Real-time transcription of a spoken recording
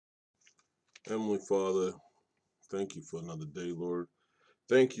Heavenly Father, thank you for another day, Lord.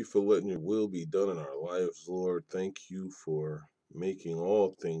 Thank you for letting your will be done in our lives, Lord. Thank you for making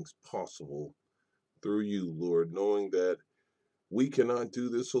all things possible through you, Lord, knowing that we cannot do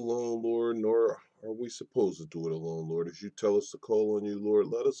this alone, Lord, nor are we supposed to do it alone, Lord. As you tell us to call on you, Lord,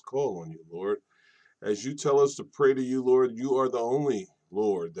 let us call on you, Lord. As you tell us to pray to you, Lord, you are the only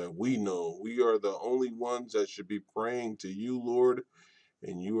Lord that we know. We are the only ones that should be praying to you, Lord,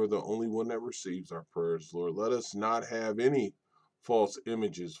 and you are the only one that receives our prayers, Lord. Let us not have any false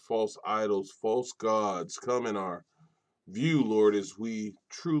images, false idols, false gods come in our view, Lord, as we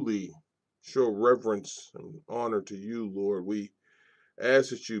truly show reverence and honor to you, Lord. We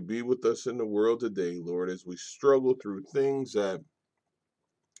ask that you be with us in the world today, Lord, as we struggle through things that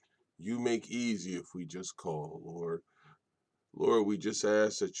you make easy if we just call, Lord. Lord, we just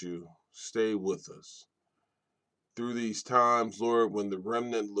ask that you stay with us through these times, Lord, when the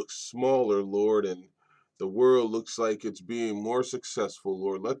remnant looks smaller, Lord, and the world looks like it's being more successful,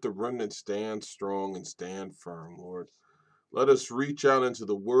 Lord. Let the remnant stand strong and stand firm, Lord. Let us reach out into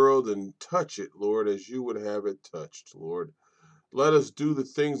the world and touch it, Lord, as you would have it touched, Lord. Let us do the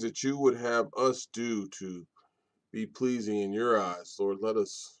things that you would have us do to be pleasing in your eyes, Lord. Let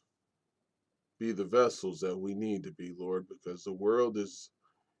us be the vessels that we need to be, Lord, because the world is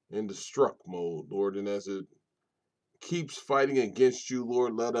in destruct mode, Lord, and as it keeps fighting against you,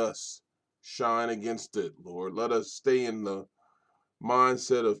 Lord, let us shine against it, Lord. Let us stay in the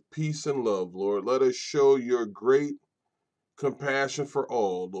mindset of peace and love, Lord. Let us show your great compassion for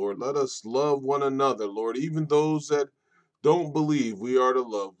all, Lord. Let us love one another, Lord, even those that don't believe we are to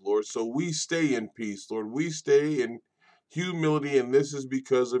love, Lord. So we stay in peace, Lord. We stay in humility, and this is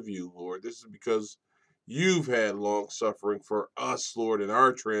because of you, Lord. This is because you've had long suffering for us, Lord, in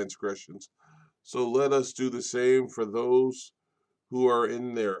our transgressions. So let us do the same for those who are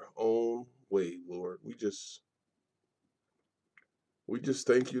in their own way, Lord. We just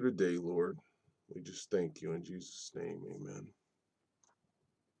thank you today, Lord. We just thank you in Jesus' name. Amen.